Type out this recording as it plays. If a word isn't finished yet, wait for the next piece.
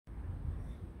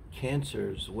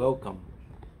Cancers, welcome.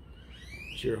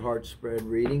 It's your heart spread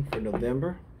reading for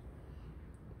November.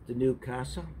 The new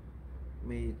casa,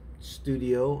 my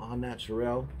studio au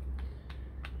naturel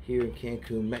here in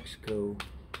Cancun, Mexico.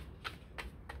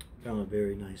 Found a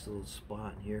very nice little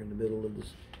spot here in the middle of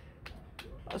this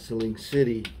bustling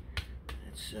city.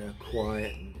 It's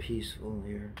quiet and peaceful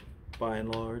here, by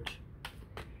and large.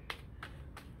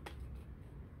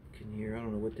 You can hear, I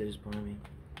don't know what that is behind me.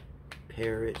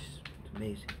 Parrots, it's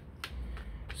amazing.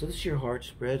 So this is your heart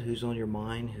spread. Who's on your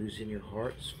mind? Who's in your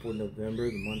hearts for November,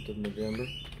 the month of November?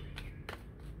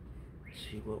 Let's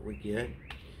see what we get.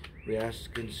 We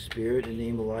ask in spirit, in the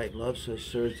name of light and love, so it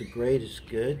serves the greatest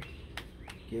good.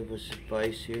 Give us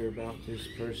advice here about this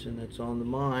person that's on the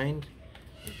mind.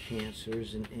 The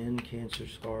Cancers and in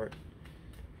Cancer's heart.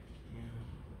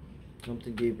 Yeah.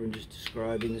 Something deeper than just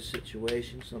describing the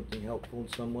situation. Something helpful in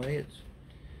some way. It's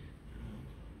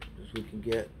as we can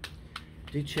get.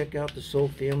 Do check out the Soul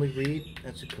Family Read.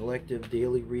 That's a collective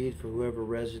daily read for whoever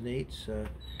resonates. I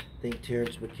think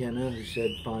Terrence McKenna, who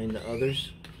said find the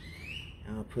others.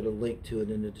 I'll put a link to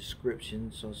it in the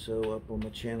description. It's also up on my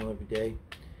channel every day.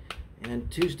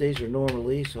 And Tuesdays are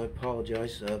normally, so I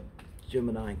apologize,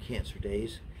 Gemini and Cancer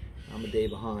days. I'm a day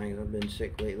behind. I've been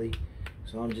sick lately.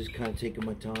 So I'm just kind of taking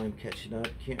my time, catching up.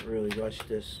 Can't really rush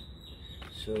this.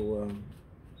 So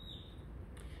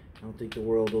I don't think the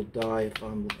world will die if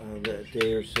I'm a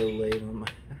day or so late on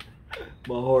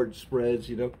my heart spreads,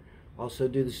 you know. Also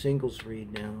do the singles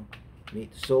read now.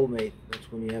 Meet the soulmate.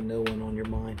 That's when you have no one on your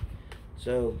mind.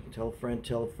 So tell a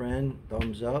friend,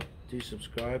 thumbs up, do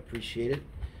subscribe, appreciate it.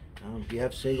 If you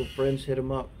have single friends, hit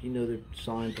them up. You know their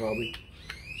sign probably.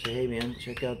 Say, hey man,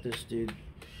 check out this dude.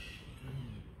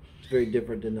 It's very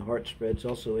different than the heart spread. It's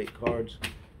also 8 cards.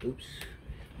 Oops,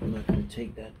 I'm not going to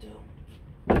take that though.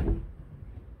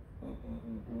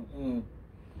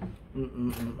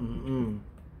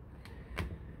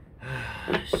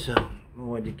 So I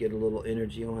wanted to get a little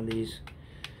energy on these.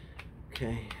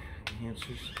 Okay,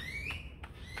 Cancers.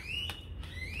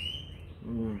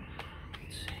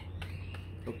 Let's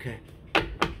see. Okay.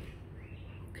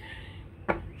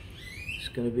 It's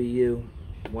gonna be you.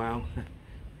 Wow.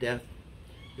 Death.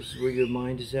 This is where your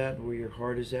mind is at, where your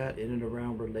heart is at, in and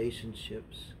around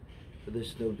relationships for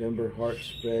this November heart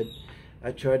spread.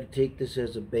 I tried to take this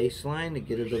as a baseline to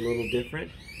get it a little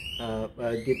different.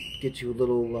 Get you a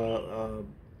little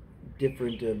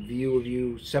different view of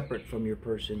you, separate from your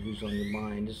person who's on your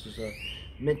mind. This is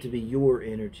meant to be your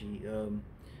energy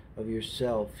of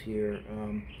yourself here.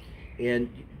 And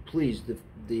please,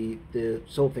 the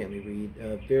Soul Family read,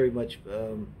 very much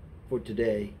for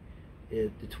today, the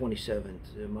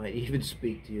 27th. It might even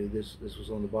speak to you. This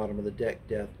was on the bottom of the deck,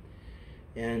 Death.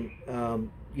 And,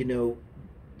 you know,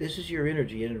 this is your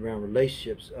energy in and around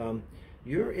relationships.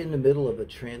 You're in the middle of a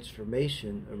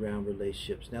transformation around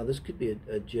relationships. Now, this could be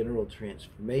a general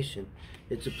transformation.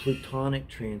 It's a Plutonic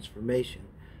transformation.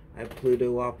 I have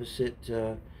Pluto opposite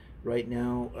right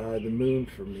now. The moon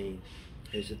for me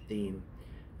is a theme.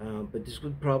 But this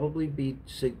would probably be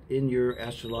in your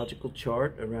astrological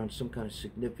chart around some kind of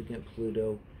significant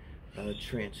Pluto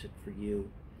transit for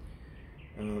you.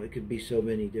 It could be so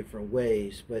many different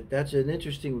ways, but that's an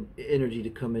interesting energy to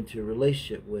come into a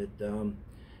relationship with.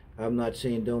 I'm not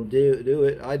saying don't do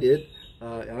it. I did.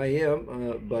 I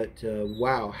am. But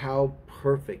wow, how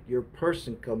perfect. Your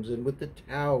person comes in with the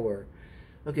Tower.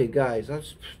 Okay, guys,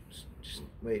 let's just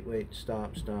wait.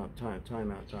 Stop.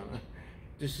 Time out.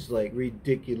 This is like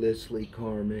ridiculously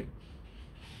karmic.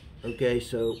 Okay,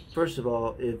 so first of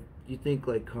all, if you think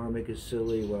like karmic is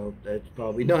silly, well, that's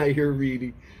probably not your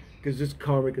reading, because it's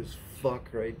karmic as fuck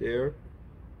right there.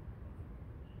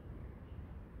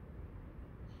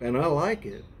 And I like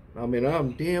it. I mean,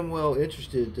 I'm damn well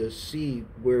interested to see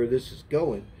where this is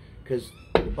going, because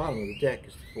the bottom of the deck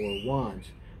is the 4 of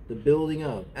Wands. The building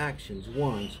of actions,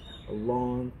 wands, a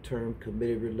long-term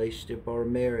committed relationship or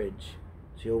marriage.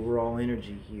 It's the overall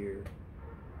energy here.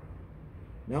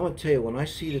 Now I'll tell you, when I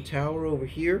see the Tower over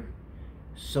here,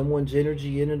 someone's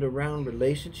energy in and around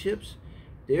relationships,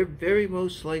 they're very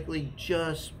most likely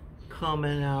just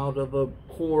coming out of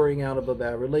pouring out of a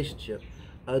bad relationship,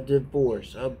 a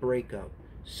divorce, a breakup,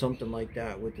 something like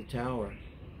that with the Tower.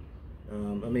 I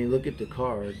mean, look at the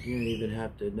card. You don't even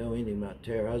have to know anything about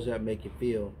tarot. How does that make you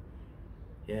feel?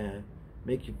 Yeah,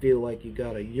 make you feel like you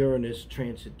got a Uranus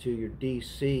transit to your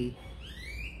DC,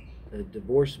 a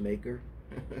divorce maker.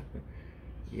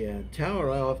 Yeah, Tower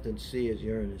I often see as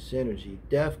Uranus energy.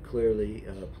 Death, clearly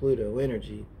Pluto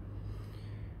energy.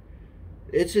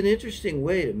 It's an interesting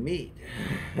way to meet.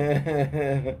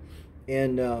 And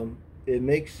it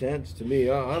makes sense to me.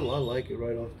 I like it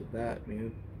right off the bat,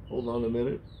 man. Hold on a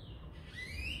minute.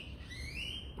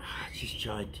 It's just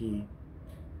chai tea.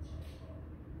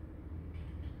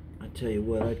 I tell you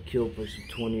what, I'd kill for some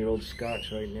 20-year-old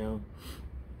scotch right now.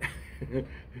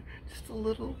 Just a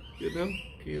little, you know.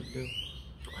 Can't do.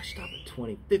 I stop at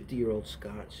 20, 50-year-old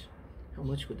scotch. How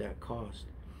much would that cost?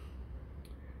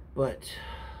 But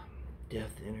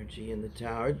death energy in the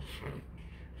tower.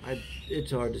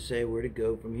 It's hard to say where to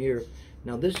go from here.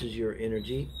 Now this is your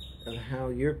energy of how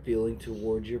you're feeling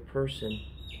towards your person.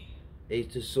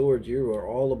 Ace of Swords, you are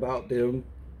all about them.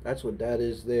 That's what that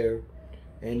is there.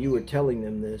 And you were telling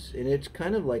them this. And it's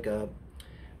kind of like a,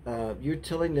 you're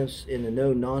telling this in a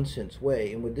no-nonsense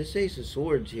way. And with this Ace of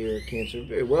Swords here, Cancer,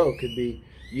 very well could be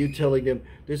you telling them,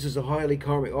 this is a highly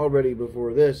karmic, already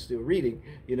before this, the reading,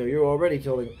 you know, you're already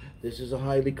telling them, this is a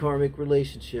highly karmic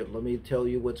relationship. Let me tell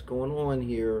you what's going on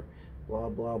here. Blah,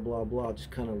 blah, blah, blah.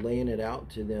 Just kind of laying it out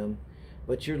to them.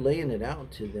 But you're laying it out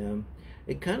to them.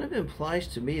 It kind of implies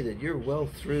to me that you're well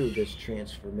through this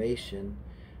transformation.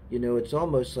 You know, it's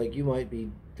almost like you might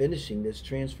be finishing this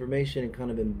transformation and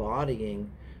kind of embodying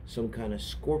some kind of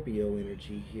Scorpio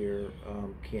energy here,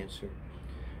 Cancer.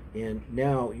 And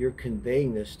now you're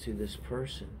conveying this to this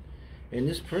person. And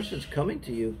this person's coming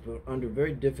to you under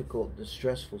very difficult,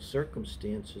 distressful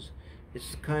circumstances.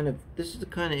 It's this is the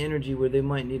kind of energy where they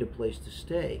might need a place to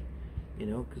stay, you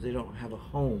know, because they don't have a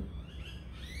home.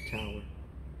 Tower.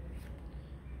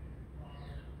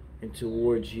 And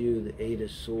towards you, the Eight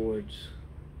of Swords.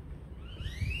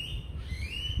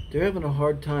 They're having a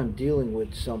hard time dealing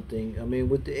with something. I mean,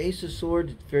 with the Ace of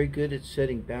Swords, it's very good at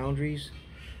setting boundaries.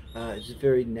 It's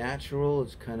very natural.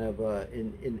 It's kind of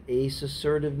in ace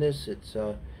assertiveness. It's,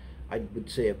 I would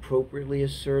say, appropriately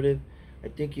assertive. I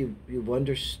think you've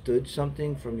understood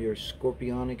something from your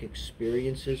scorpionic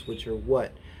experiences, which are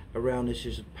what? Around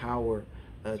issues of power,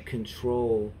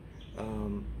 control,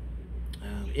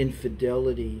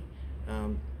 infidelity,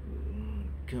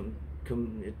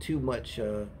 too much,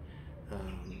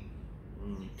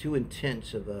 too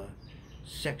intense of a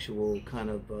sexual kind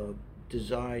of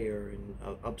desire and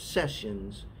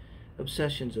obsessions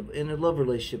of, in a love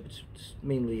relationship, it's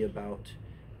mainly about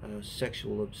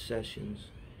sexual obsessions.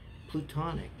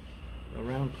 Plutonic,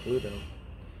 around Pluto.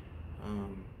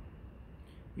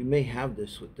 You may have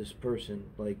this with this person,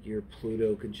 like your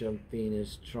Pluto conjunct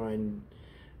Venus,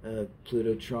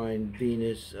 Pluto trine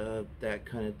Venus, that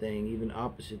kind of thing. Even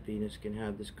opposite Venus can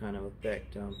have this kind of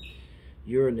effect.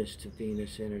 Uranus to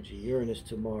Venus energy, Uranus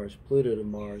to Mars, Pluto to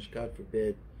Mars, God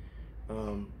forbid.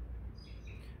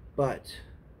 But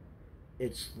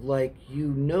it's like you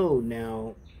know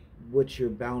now what your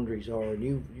boundaries are,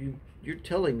 and you're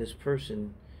telling this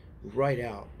person right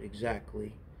out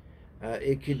exactly.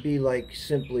 It could be like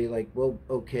simply like, well,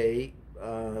 okay,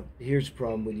 here's the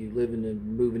problem with you living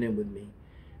and moving in with me,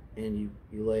 and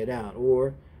you lay it out.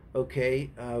 Or, okay,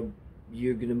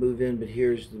 you're going to move in, but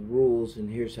here's the rules and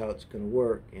here's how it's going to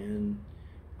work, and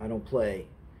I don't play.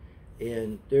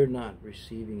 And they're not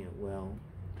receiving it well,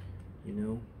 you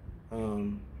know.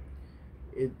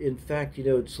 In fact, you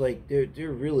know, it's like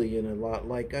they're really in a lot,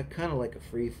 like kind of like a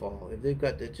free fall. If they've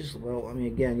got that, just, well, I mean,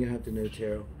 again, you don't have to know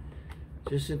tarot.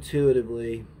 Just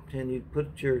intuitively, can you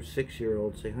put your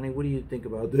 6-year-old, say, honey, what do you think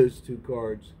about those two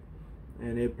cards?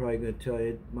 And they're probably going to tell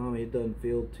you, Mommy, it doesn't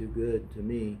feel too good to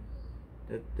me.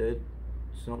 That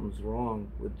something's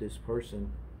wrong with this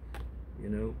person. You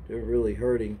know, they're really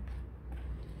hurting.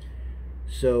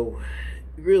 So,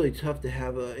 really tough to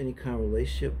have any kind of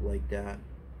relationship like that.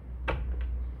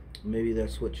 Maybe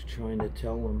that's what you're trying to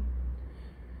tell them.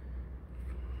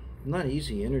 Not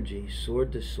easy energy.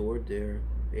 Sword to sword there.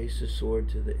 Ace of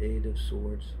Swords to the Eight of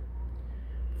Swords.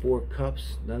 4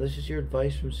 Cups. Now this is your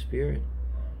advice from Spirit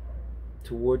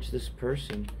towards this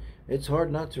person. It's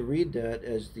hard not to read that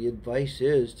as the advice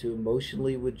is to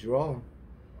emotionally withdraw. I'm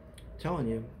telling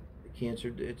you,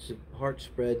 Cancer, it's a heart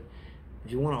spread.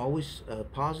 If you want to always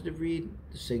positive read,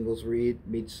 the singles read,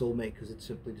 meet soulmate, because it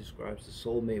simply describes the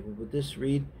soulmate. But with this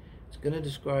read, it's going to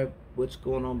describe what's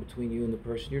going on between you and the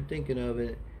person you're thinking of, and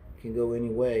it can go any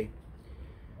way.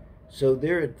 So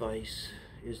their advice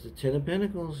is the 10 of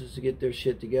Pentacles is to get their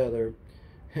shit together.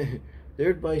 Their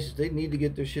advice is they need to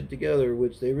get their shit together,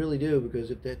 which they really do,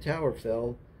 because if that tower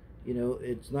fell, you know,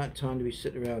 it's not time to be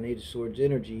sitting around Eight of Swords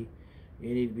energy.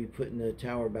 You need to be putting the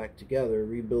tower back together,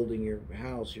 rebuilding your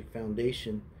house, your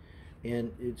foundation.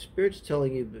 And Spirit's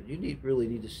telling you that you really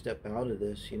need to step out of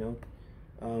this, you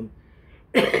know.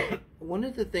 One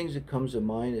of the things that comes to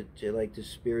mind, like the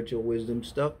spiritual wisdom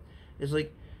stuff, is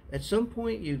like at some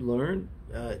point you learn,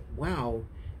 wow,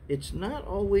 it's not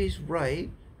always right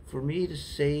for me to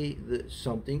say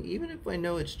something, even if I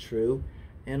know it's true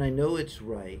and I know it's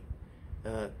right.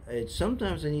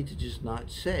 Sometimes I need to just not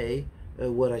say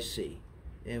what I see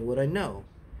and what I know.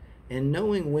 And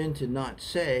knowing when to not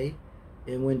say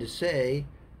and when to say,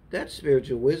 that's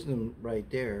spiritual wisdom right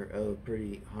there of a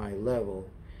pretty high level.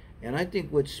 And I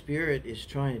think what Spirit is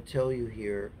trying to tell you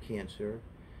here, Cancer,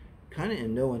 kind of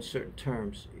in no uncertain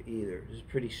terms either, is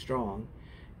pretty strong,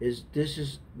 is this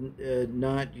is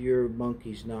not your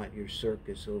monkeys, not your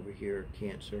circus over here,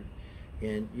 Cancer.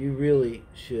 And you really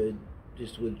should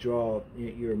just withdraw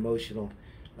your emotional.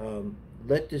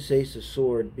 Let this Ace of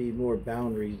Swords be more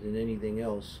boundaries than anything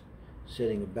else,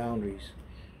 setting of boundaries,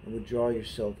 and withdraw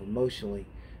yourself emotionally.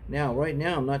 Now, right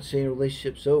now, I'm not saying a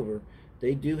relationship's over.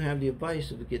 They do have the advice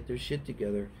to get their shit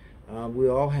together. We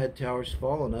all had towers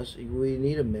fall on us. We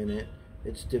need a minute.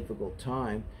 It's a difficult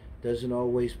time. Doesn't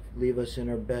always leave us in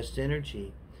our best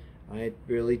energy. It's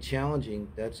really challenging.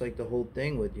 That's like the whole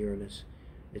thing with Uranus.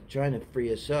 It's trying to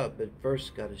free us up, but first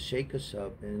it's got to shake us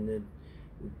up, and then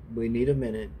we need a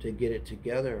minute to get it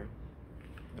together.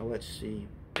 Now let's see.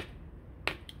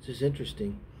 This is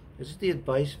interesting. This is the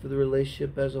advice for the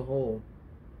relationship as a whole.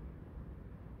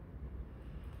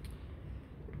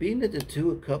 Being that the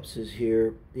Two of Cups is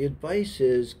here, the advice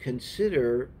is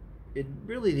consider,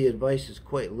 really the advice is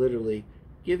quite literally,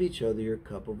 give each other your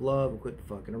cup of love and quit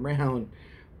fucking around.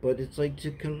 But it's like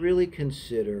to really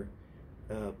consider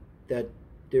that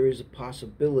there is a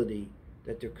possibility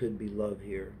that there could be love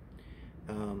here.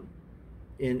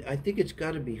 And I think it's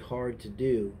got to be hard to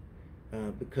do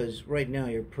because right now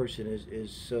your person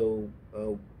is so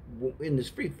in this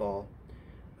free fall.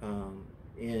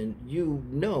 And you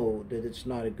know that it's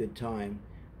not a good time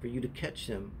for you to catch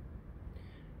them.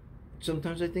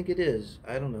 Sometimes I think it is.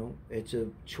 I don't know. It's a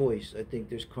choice. I think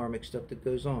there's karmic stuff that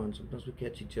goes on. Sometimes we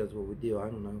catch each other what we do. I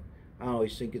don't know. I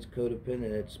always think it's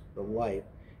codependent. It's the life.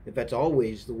 If that's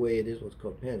always the way it is, what's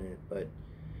codependent. But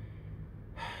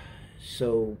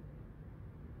so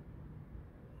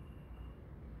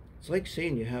it's like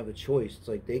saying you have a choice. It's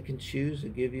like they can choose to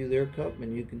give you their cup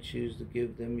and you can choose to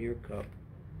give them your cup.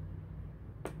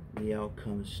 The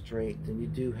outcome is strength. And you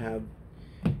do have,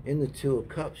 in the Two of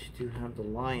Cups, you do have the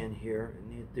Lion here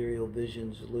in the Ethereal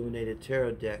Visions Illuminated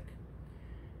Tarot deck.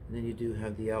 And then you do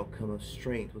have the outcome of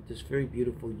strength with this very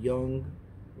beautiful young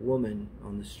woman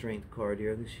on the strength card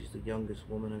here. I think she's the youngest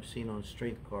woman I've seen on a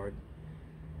strength card.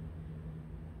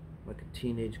 Like a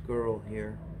teenage girl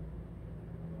here.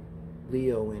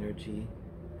 Leo energy.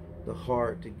 The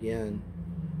heart again.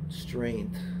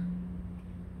 Strength.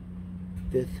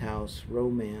 Fifth house,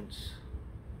 romance.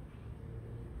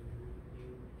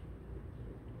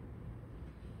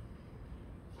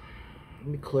 Let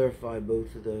me clarify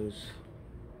both of those.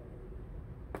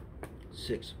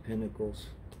 Six of Pentacles.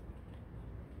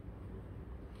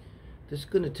 This is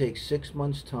going to take 6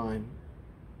 months' time.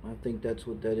 I think that's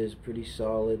what that is, pretty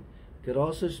solid. Could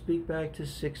also speak back to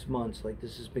 6 months, like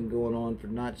this has been going on for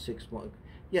not 6 months.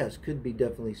 Yes, could be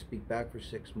definitely speak back for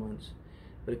 6 months.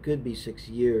 But it could be 6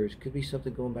 years. Could be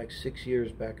something going back 6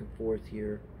 years back and forth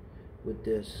here with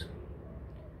this.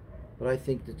 But I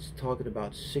think it's talking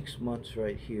about 6 months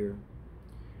right here.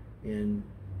 And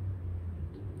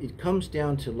it comes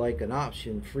down to like an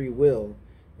option, free will.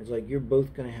 It's like you're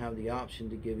both going to have the option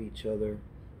to give each other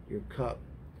your cup.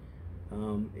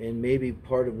 And maybe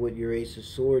part of what your Ace of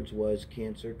Swords was,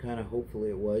 Cancer, kind of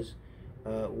hopefully it was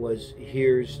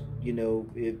here's, you know,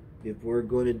 if we're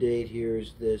going to date,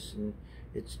 here's this, and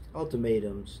it's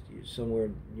ultimatums.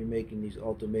 Somewhere you're making these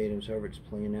ultimatums, however it's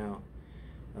playing out.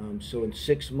 So in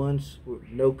 6 months,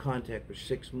 no contact for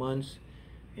 6 months,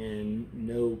 and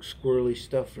no squirrely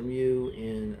stuff from you,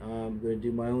 and I'm going to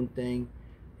do my own thing.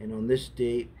 And on this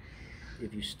date,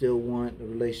 if you still want a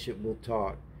relationship, we'll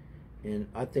talk. And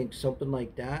I think something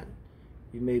like that,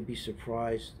 you may be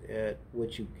surprised at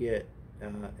what you get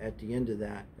at the end of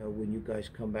that when you guys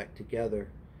come back together.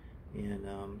 And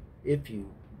if you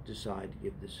decide to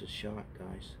give this a shot,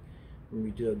 guys. When we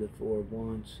do have the Four of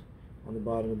Wands on the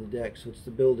bottom of the deck, so it's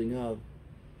the building of,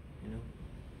 you know,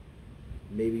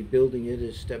 maybe building it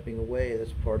is stepping away.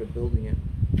 That's part of building it.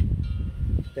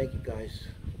 Thank you, guys.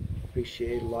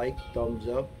 Appreciate it. Like, thumbs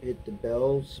up, hit the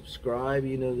bell, subscribe,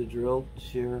 you know the drill.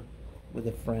 Share with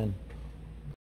a friend.